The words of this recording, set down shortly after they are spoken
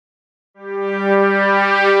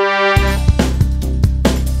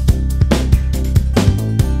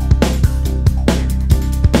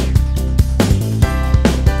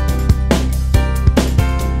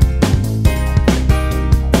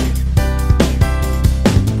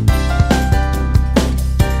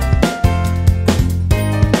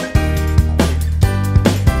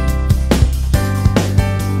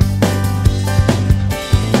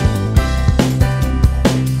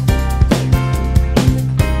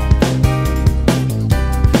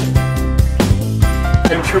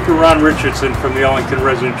Trooper Ron Richardson from the Ellington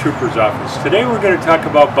Resident Trooper's Office. Today we're going to talk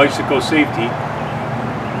about bicycle safety,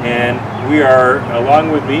 and we are,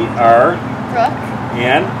 along with me, are Brooke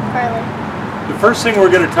and Carly. The first thing we're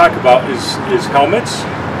going to talk about is helmets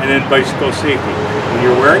and then bicycle safety. When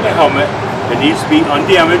you're wearing a helmet, it needs to be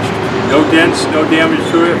undamaged, no dents, no damage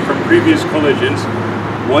to it from previous collisions.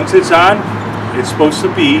 Once it's on, it's supposed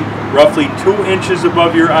to be roughly 2 inches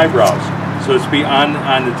above your eyebrows. So it's be on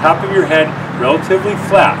the top of your head, relatively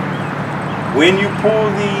flat. When you pull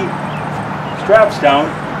the straps down,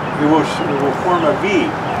 it will form a V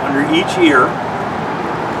under each ear.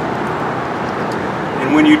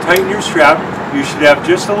 And when you tighten your strap, you should have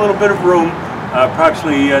just a little bit of room,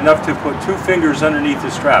 approximately enough to put 2 fingers underneath the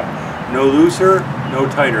strap. No looser, no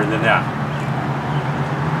tighter than that.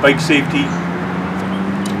 Bike safety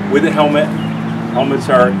with a helmet. Helmets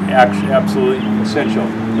are absolutely essential,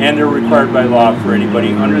 and they're required by law for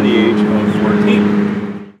anybody under the age of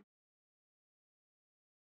 14.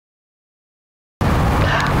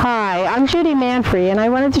 Hi, I'm Judy Manfrey, and I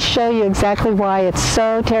wanted to show you exactly why it's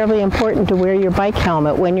so terribly important to wear your bike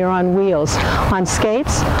helmet when you're on wheels, on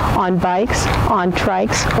skates, on bikes, on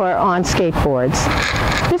trikes, or on skateboards.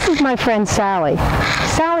 This is my friend Sally.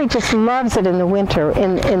 Sally just loves it in the winter,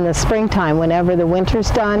 in the springtime, whenever the winter's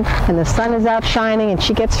done and the sun is out shining, and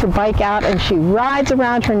she gets her bike out and she rides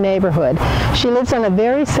around her neighborhood. She lives on a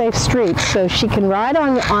very safe street, so she can ride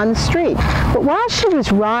on the street. But while she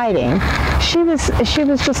was riding, she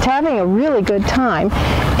was just having a really good time,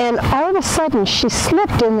 and all of a sudden she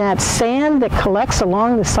slipped in that sand that collects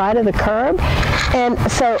along the side of the curb, and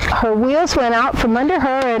so her wheels went out from under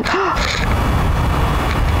her, and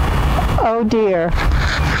oh dear,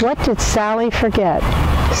 what did Sally forget?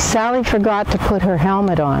 Sally forgot to put her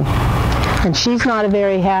helmet on, and she's not a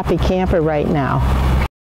very happy camper right now.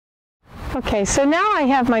 Okay, so now I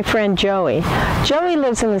have my friend Joey. Joey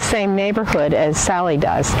lives in the same neighborhood as Sally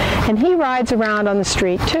does, and he rides around on the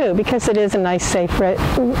street too because it is a nice, safe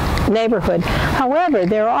neighborhood. However,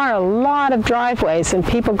 there are a lot of driveways and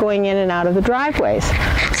people going in and out of the driveways.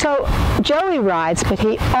 So Joey rides, but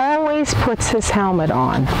he always puts his helmet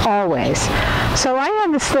on, always. So I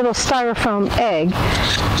have this little styrofoam egg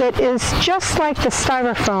that is just like the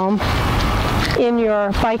styrofoam in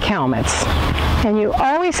your bike helmets. And you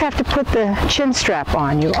always have to put the chin strap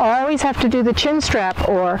on. You always have to do the chin strap,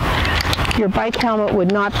 or your bike helmet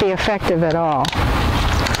would not be effective at all.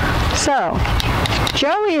 So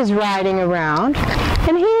Joey is riding around,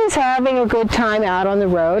 and he is having a good time out on the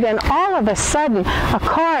road, and all of a sudden a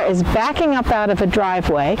car is backing up out of a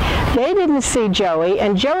driveway. They didn't see Joey,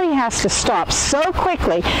 and Joey has to stop so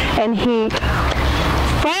quickly, and he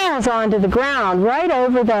falls onto the ground right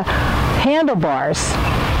over the handlebars.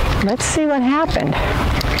 Let's see what happened.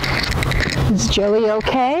 Is Joey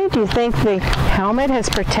okay? Do you think the helmet has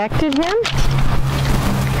protected him?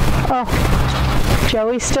 Oh,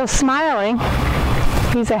 Joey's still smiling.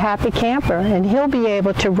 He's a happy camper, and he'll be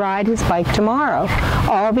able to ride his bike tomorrow,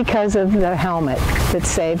 all because of the helmet that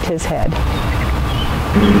saved his head.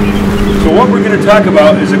 So what we're going to talk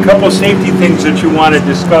about is a couple safety things that you want to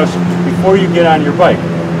discuss before you get on your bike.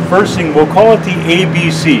 First thing, we'll call it the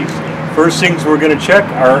ABCs. First things we're going to check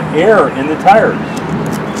are air in the tires.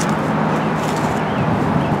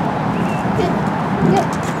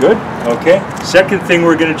 Good? Okay. Second thing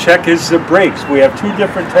we're going to check is the brakes. We have 2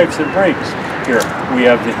 different types of brakes here. We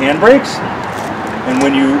have the hand brakes, and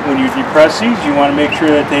when you depress these, you want to make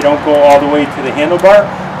sure that they don't go all the way to the handlebar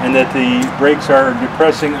and that the brakes are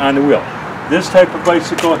depressing on the wheel. This type of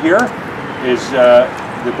bicycle here is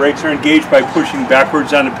the brakes are engaged by pushing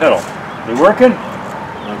backwards on the pedal. They working?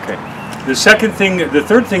 Okay. The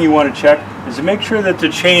third thing you want to check is to make sure that the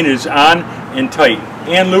chain is on and tight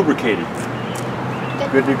and lubricated.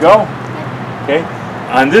 Good to go? Okay.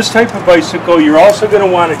 On this type of bicycle, you're also going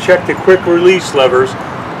to want to check the quick release levers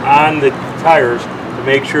on the tires to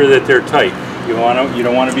make sure that they're tight. You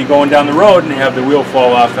don't want to be going down the road and have the wheel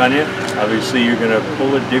fall off on you. Obviously, you're going to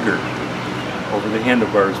pull a digger over the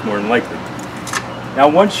handlebars more than likely. Now,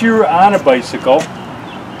 once you're on a bicycle,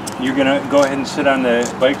 you're going to go ahead and sit on the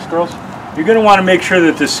bikes, girls. You're going to want to make sure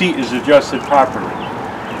that the seat is adjusted properly.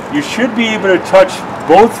 You should be able to touch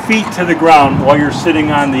both feet to the ground while you're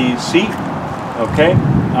sitting on the seat, okay?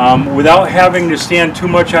 Without having to stand too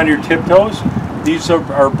much on your tiptoes. These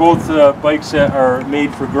are both bikes that are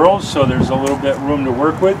made for girls, so there's a little bit room to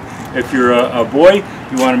work with. If you're a boy,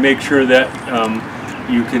 you want to make sure that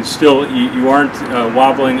you can still, you aren't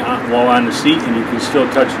wobbling while on the seat, and you can still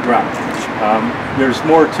touch the ground. There's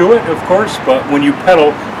more to it, of course, but when you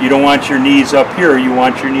pedal, you don't want your knees up here. You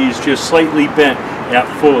want your knees just slightly bent at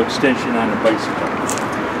full extension on the bicycle.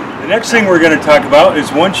 The next thing we're going to talk about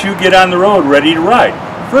is once you get on the road ready to ride.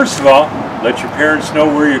 First of all, let your parents know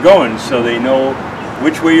where you're going so they know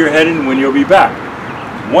which way you're heading and when you'll be back.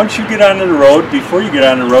 Once you get onto the road, before you get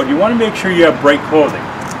on the road, you want to make sure you have bright clothing.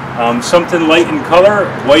 Something light in color,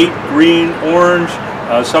 white, green, orange,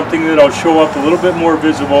 something that'll show up a little bit more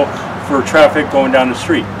visible for traffic going down the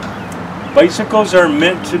street. Bicycles are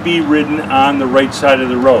meant to be ridden on the right side of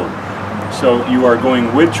the road. So you are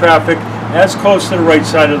going with traffic as close to the right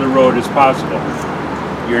side of the road as possible.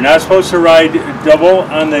 You're not supposed to ride double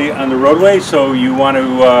on the roadway, so you want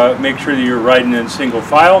to make sure that you're riding in single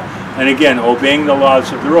file, and again, obeying the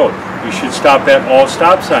laws of the road. You should stop at all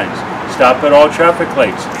stop signs, stop at all traffic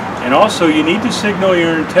lights, and also you need to signal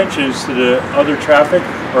your intentions to the other traffic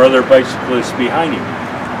or other bicyclists behind you.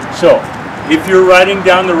 So, if you're riding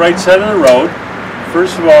down the right side of the road,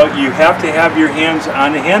 first of all, you have to have your hands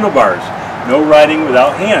on the handlebars. No riding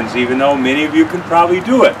without hands, even though many of you can probably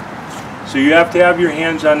do it. So you have to have your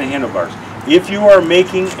hands on the handlebars. If you are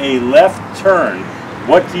making a left turn,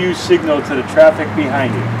 what do you signal to the traffic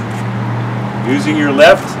behind you? Using your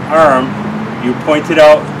left arm, you point it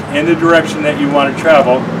out in the direction that you want to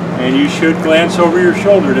travel, and you should glance over your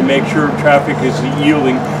shoulder to make sure traffic is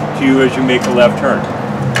yielding to you as you make a left turn.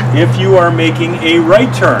 If you are making a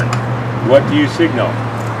right turn, what do you signal?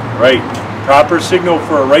 Right. Proper signal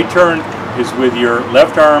for a right turn is with your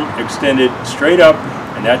left arm extended straight up,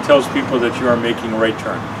 and that tells people that you are making a right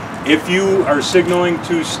turn. If you are signaling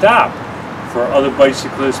to stop for other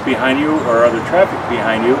bicyclists behind you or other traffic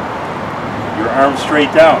behind you, your arm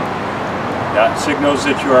straight down. That signals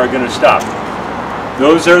that you are going to stop.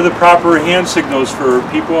 Those are the proper hand signals for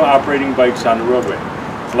people operating bikes on the roadway.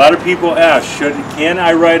 A lot of people ask, can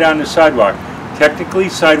I ride on the sidewalk? Technically,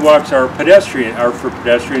 sidewalks are for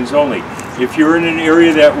pedestrians only. If you're in an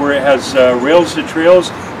area where it has rails to trails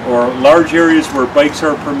or large areas where bikes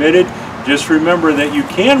are permitted, just remember that you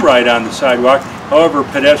can ride on the sidewalk. However,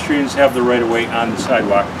 pedestrians have the right of way on the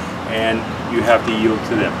sidewalk, and you have to yield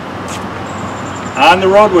to them. On the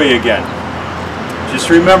roadway again, just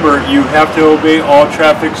remember you have to obey all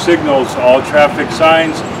traffic signals, all traffic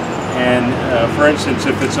signs, and for instance,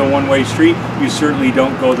 if it's a one-way street, you certainly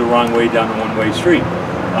don't go the wrong way down a one-way street.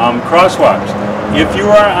 Crosswalks. If you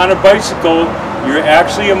are on a bicycle, you're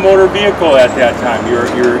actually a motor vehicle at that time.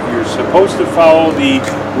 You're supposed to follow the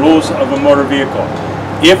rules of a motor vehicle.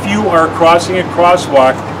 If you are crossing a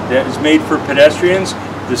crosswalk that is made for pedestrians,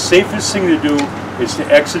 the safest thing to do is to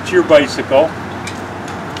exit your bicycle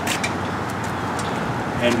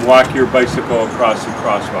and walk your bicycle across the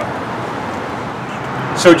crosswalk.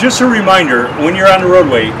 So just a reminder, when you're on the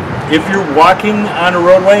roadway, if you're walking on a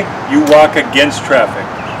roadway, you walk against traffic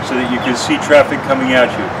so that you can see traffic coming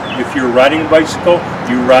at you. If you're riding a bicycle,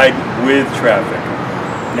 you ride with traffic.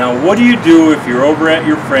 Now, what do you do if you're over at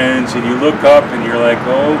your friends and you look up and you're like,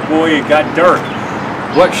 oh boy, it got dark?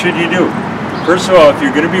 What should you do? First of all, if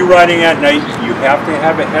you're going to be riding at night, you have to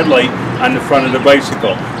have a headlight on the front of the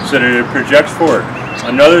bicycle so that it projects forward.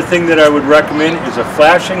 Another thing that I would recommend is a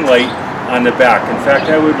flashing light on the back. In fact,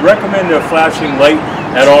 I would recommend a flashing light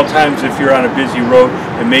at all times if you're on a busy road.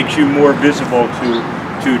 It makes you more visible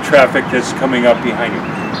to traffic that's coming up behind you.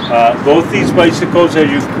 Both these bicycles,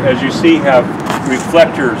 as you see, have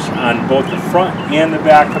reflectors on both the front and the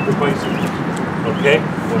back of the bicycle. Okay,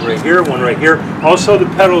 one right here, one right here. Also, the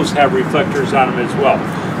pedals have reflectors on them as well.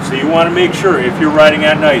 So you want to make sure if you're riding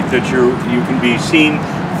at night that you can be seen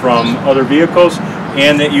from other vehicles,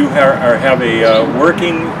 and that you have a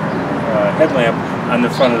working headlamp on the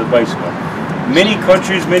front of the bicycle. Many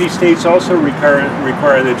countries, many states also require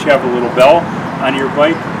that you have a little bell on your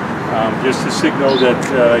bike, just to signal that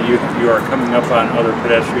you are coming up on other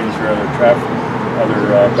pedestrians or other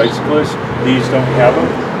bicyclists. These don't have them,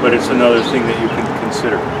 but it's another thing that you can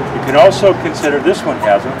consider. You can also consider, this one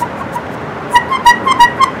has them.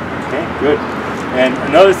 Okay, good. And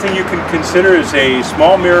another thing you can consider is a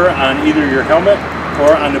small mirror on either your helmet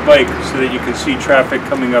or on the bike so that you can see traffic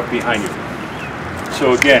coming up behind you.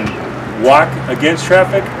 So again, walk against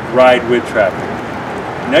traffic, ride with traffic.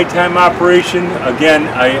 Nighttime operation, again,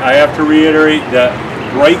 I have to reiterate that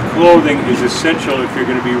bright clothing is essential if you're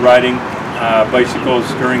going to be riding bicycles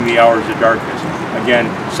during the hours of darkness. Again,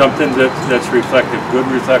 something that's reflective. Good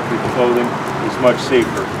reflective clothing is much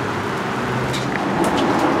safer.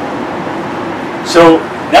 So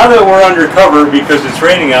now that we're undercover because it's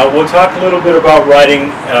raining out, we'll talk a little bit about riding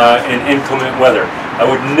in inclement weather. I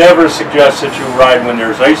would never suggest that you ride when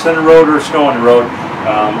there's ice on the road or snow on the road.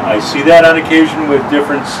 I see that on occasion with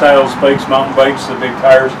different styles bikes, mountain bikes, the big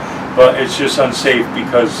tires, but it's just unsafe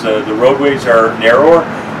because the roadways are narrower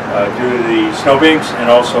due to the snowbanks,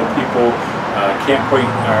 and also people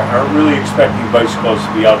aren't really expecting bicycles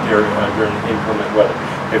to be out there during inclement weather.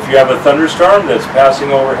 If you have a thunderstorm that's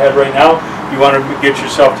passing overhead right now, you want to get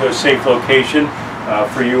yourself to a safe location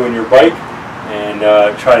for you and your bike, and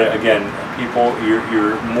try to, again, people,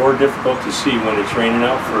 you're more difficult to see when it's raining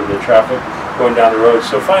out for the traffic going down the road.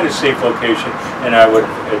 So find a safe location, and I would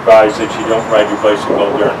advise that you don't ride your bicycle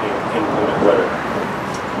during inclement weather.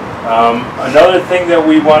 Another thing that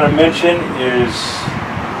we want to mention is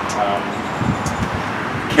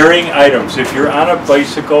carrying items. If you're on a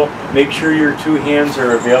bicycle, make sure your two hands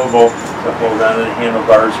are available to hold onto the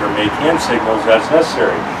handlebars or make hand signals as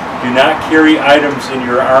necessary. Do not carry items in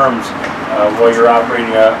your arms while you're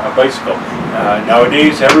operating a bicycle.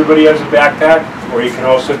 Nowadays, everybody has a backpack, or you can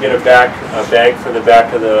also get a bag for the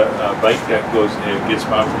back of the bike that gets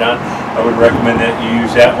mounted on. I would recommend that you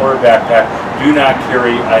use that or a backpack. Do not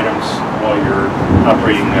carry items while you're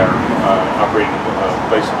operating a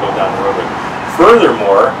bicycle down the road.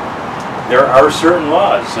 Furthermore, there are certain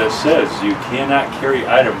laws that says you cannot carry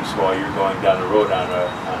items while you're going down the road on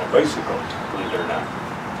a bicycle, believe it or not.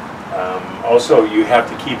 Also, you have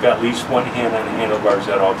to keep at least one hand on the handlebars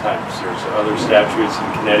at all times. There's other statutes in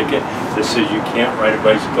Connecticut that says you can't ride a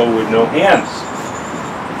bicycle with no hands,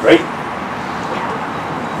 right?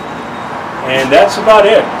 And that's about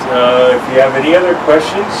it. If you have any other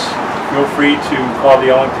questions, feel free to call the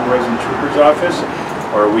Ellington Resident Troopers office,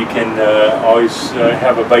 or we can always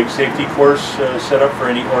have a bike safety course set up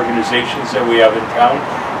for any organizations that we have in town.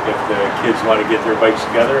 If the kids want to get their bikes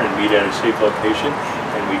together and meet at a safe location,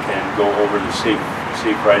 and we can go over the safe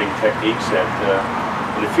riding techniques in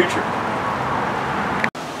the future.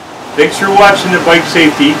 Thanks for watching the Bike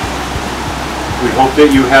Safety. We hope that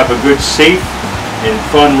you have a good, safe, and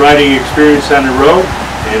fun riding experience on the road.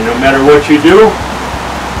 And no matter what you do,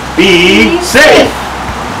 be safe!